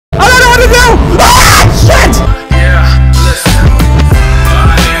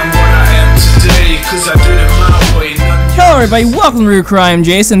everybody, welcome to theavercruw. I'm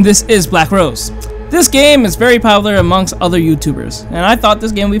Jason. This is Black Rose. This game is very popular amongst other YouTubers, and I thought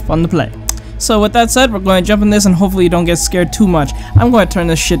this game would be fun to play. So with that said, we're going to jump in this, and hopefully you don't get scared too much. I'm going to turn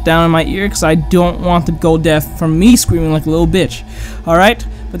this shit down in my ear because I don't want to go deaf from me screaming like a little bitch. Alright,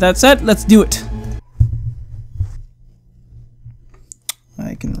 with that said, let's do it.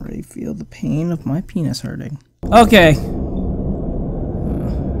 I can already feel the pain of my penis hurting. Okay.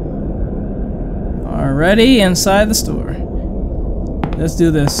 Already inside the store. Let's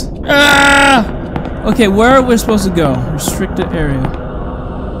do this. Ah! Okay, where are we supposed to go? Restricted area.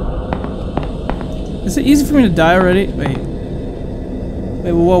 Is it easy for me to die already? Wait,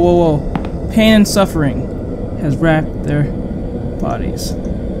 whoa. Pain and suffering has wrapped their bodies.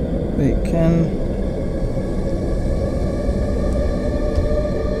 Wait,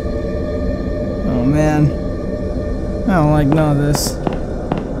 oh man. I don't like none of this.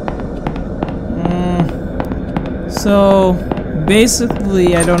 So,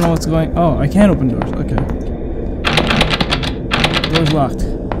 basically, I don't know what's going. Oh, I can't open doors. Okay. Door's locked.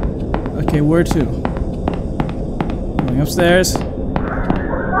 Okay, where to? Going upstairs.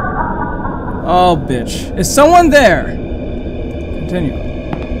 Oh, bitch. Is someone there? Continue.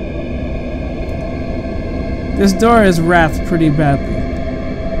 This door is wrapped pretty badly.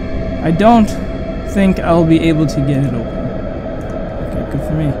 I don't think I'll be able to get it open. Okay, good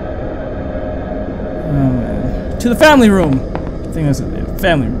for me. Oh, man. To the family room! I think that's it. Yeah,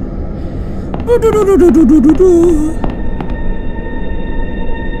 family room.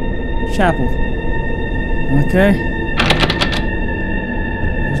 Chapel. Okay.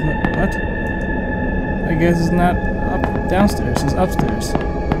 What? I guess it's not up downstairs, it's upstairs.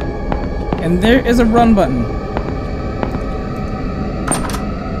 And there is a run button.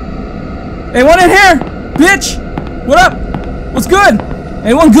 Anyone in here? Bitch! What up? What's good?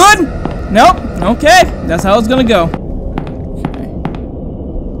 Anyone good? Nope. Okay, that's how it's gonna go. Okay.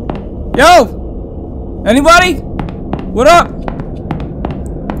 Yo! Anybody? What up?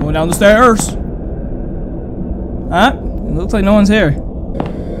 Going down the stairs. Huh? It looks like no one's here.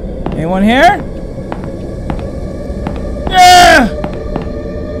 Anyone here? Yeah!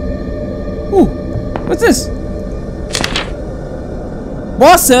 Ooh, what's this?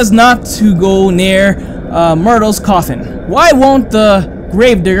 Boss says not to go near Myrtle's coffin. Why won't the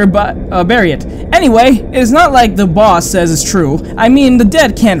gravedigger bury it? Anyway, it's not like the boss says it's true. I mean, the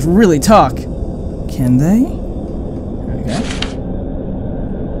dead can't really talk. Can they? Okay.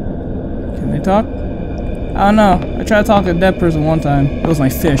 Can they talk? I don't know. I tried to talk to a dead person one time. It was my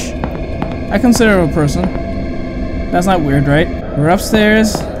fish. I consider him a person. That's not weird, right? We're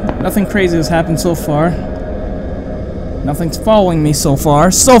upstairs. Nothing crazy has happened so far. Nothing's following me so far.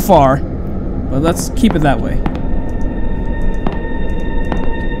 But let's keep it that way.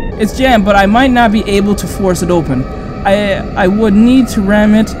 It's jammed, but I might not be able to force it open. I would need to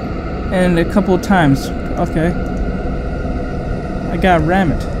ram it and a couple of times. Okay. I gotta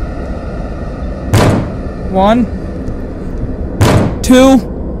ram it. 1, 2,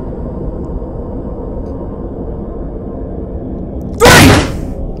 3!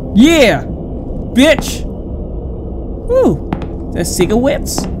 Yeah! Bitch! Woo! That's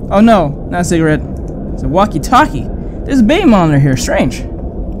cigarettes? Oh no, not a cigarette. It's a walkie-talkie. There's a baby monitor here. Strange.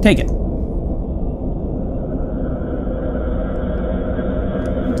 Take it.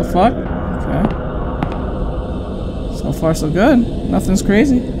 What the fuck? Okay. So far so good. Nothing's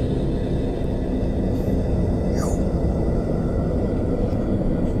crazy.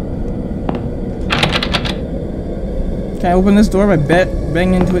 Can I open this door by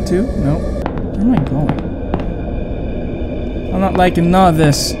banging into it too? No. Where am I going? I'm not liking none of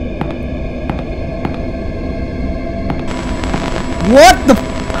this. What the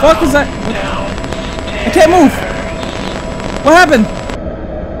fuck is that? I can't move. What happened?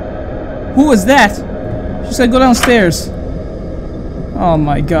 Who was that? She said go downstairs. Oh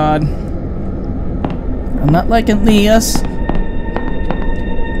my god. I'm not liking Leah's.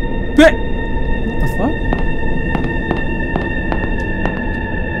 What the fuck?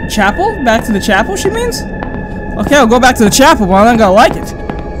 Chapel? Back to the chapel, she means? Okay, I'll go back to the chapel, but I'm not gonna like it.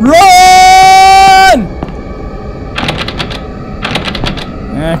 Run!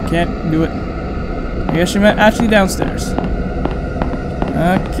 Can't do it. I guess she meant actually downstairs.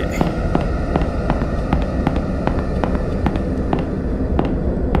 Okay.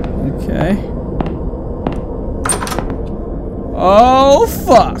 Okay. Oh,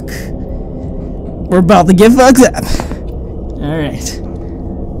 fuck. We're about to get fucked up. Alright.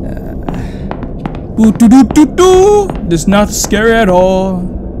 Boo-doo-doo-doo-doo! This is not scary at all.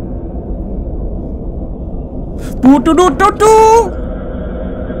 Boo-doo-doo-doo-doo!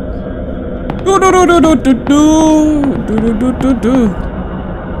 Do do do do do do do do do do do.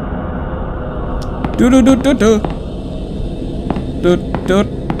 Do do do do do. Do do do.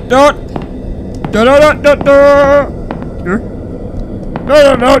 Do do do do do. Do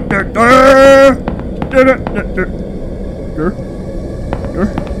do do do do. Do do do do. Do.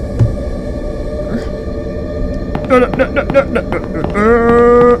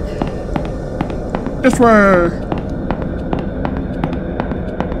 This way.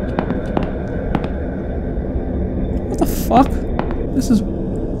 What the fuck? This is. Oh,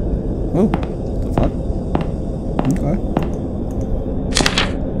 what the fuck? Okay.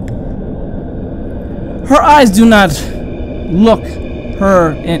 Her eyes do not look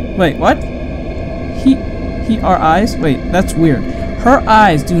her in. Wait, what? Our eyes? Wait, that's weird. Her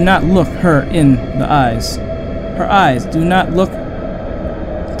eyes do not look her in the eyes. Her eyes do not look.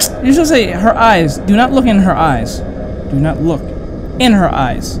 You should say her eyes do not look in her eyes. Do not look in her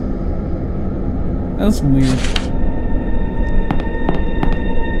eyes. That's weird.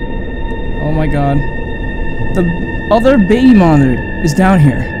 Oh my god. The other baby monitor is down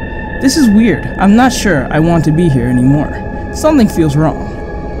here. This is weird. I'm not sure I want to be here anymore. Something feels wrong.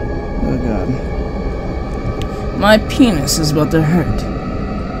 Oh god. My penis is about to hurt.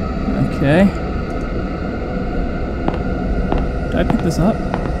 Okay. Did I pick this up?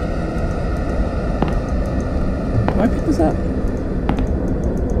 Do I pick this up?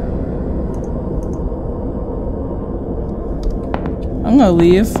 I'm gonna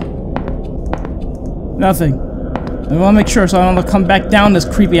leave. Nothing. I wanna make sure so I don't come back down this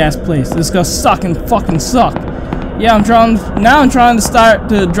creepy ass place. This is gonna suck and fucking suck. Yeah, I'm trying to start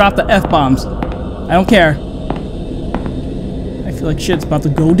to drop the F-bombs. I don't care. I feel like shit's about to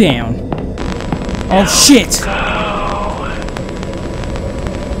go down. Oh shit!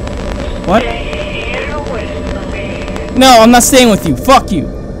 What? No, I'm not staying with you. Fuck you.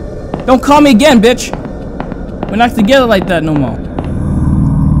 Don't call me again, bitch. We're not together like that no more.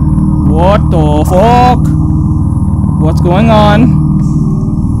 What the fuck? What's going on?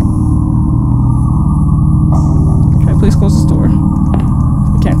 Can I please close this door?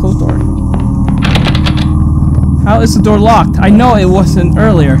 I can't close the door. How is the door locked? I know it wasn't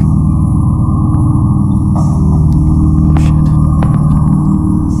earlier.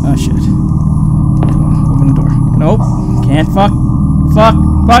 Oh shit. Come on, open the door. Nope. Can't. Fuck. Fuck.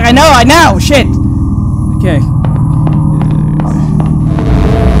 Fuck. I know. Shit. Okay.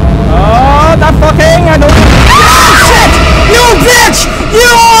 Oh, that fucking. I don't. Oh shit! You bitch! You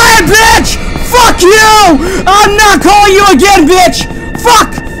are bitch! Fuck you! I'm not calling you again, bitch!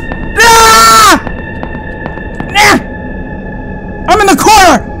 Fuck! Ah! Nah! I'm in the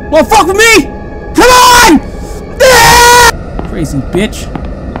corner! Well, fuck with me! Come on! Ah! Crazy bitch.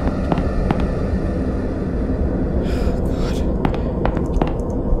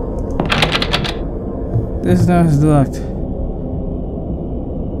 This now is locked.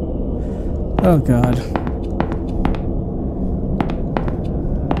 Oh god.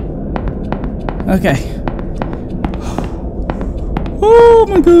 Okay. Oh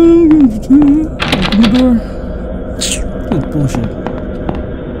my god. Open the door. Good bullshit.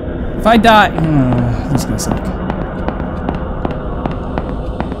 If I die, this is gonna suck.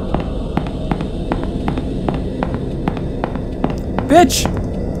 Bitch!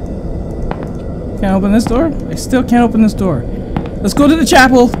 Can't open this door? I still can't open this door. Let's go to the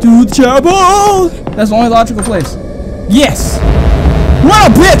chapel. To the chapel! That's the only logical place. Yes! Wow,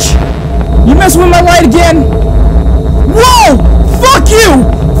 bitch! You messing with my light again? Whoa! Fuck you!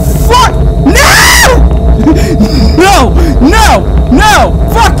 Fuck! No! No! No! No!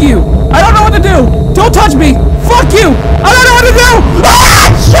 Fuck you! I don't know what to do! Don't touch me! Fuck you! I don't know what to do! Ah!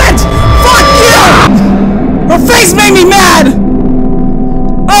 Shit! Fuck you! Her face made me mad!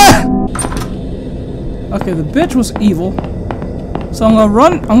 Ah! Okay, the bitch was evil. So I'm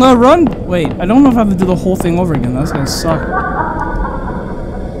gonna run. Wait, I don't know if I have to do the whole thing over again. That's gonna suck.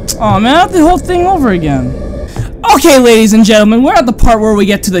 Oh man, I have to do the whole thing over again. Okay, ladies and gentlemen, we're at the part where we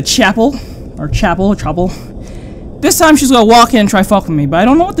get to the chapel. Or chapel. This time she's gonna walk in and try fuck with me, but I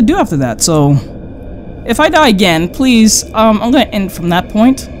don't know what to do after that, so... If I die again, please, I'm gonna end from that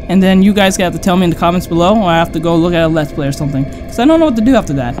point, and then you guys have to tell me in the comments below, or I have to go look at a Let's Play or something, because I don't know what to do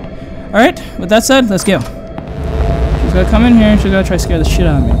after that. Alright, with that said, let's go. She's gonna come in here and she's gonna try to scare the shit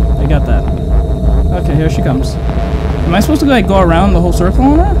out of me. I got that. Okay, here she comes. Am I supposed to like go around the whole circle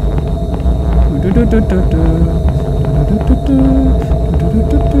on her?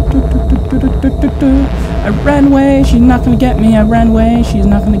 I ran away, she's not gonna get me. I ran away, she's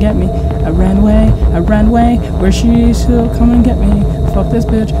not gonna get me. I ran away, where she's still coming and get me. Fuck this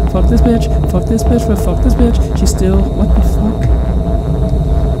bitch, fuck this bitch, fuck this bitch, fuck this bitch. She's still, what the fuck?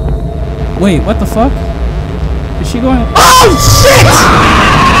 Wait, what the fuck? Is she going? Oh shit!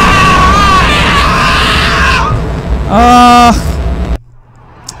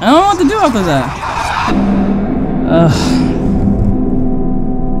 I don't know what to do after that.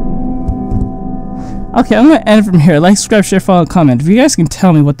 Okay, I'm gonna end it from here. Like, subscribe, share, follow, comment. If you guys can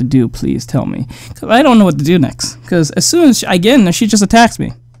tell me what to do, please tell me. Cause I don't know what to do next. Cause as soon as I get in there, she just attacks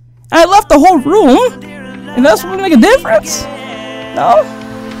me. I left the whole room, and that's what would make a difference. No,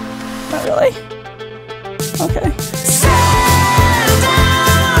 not really. Okay.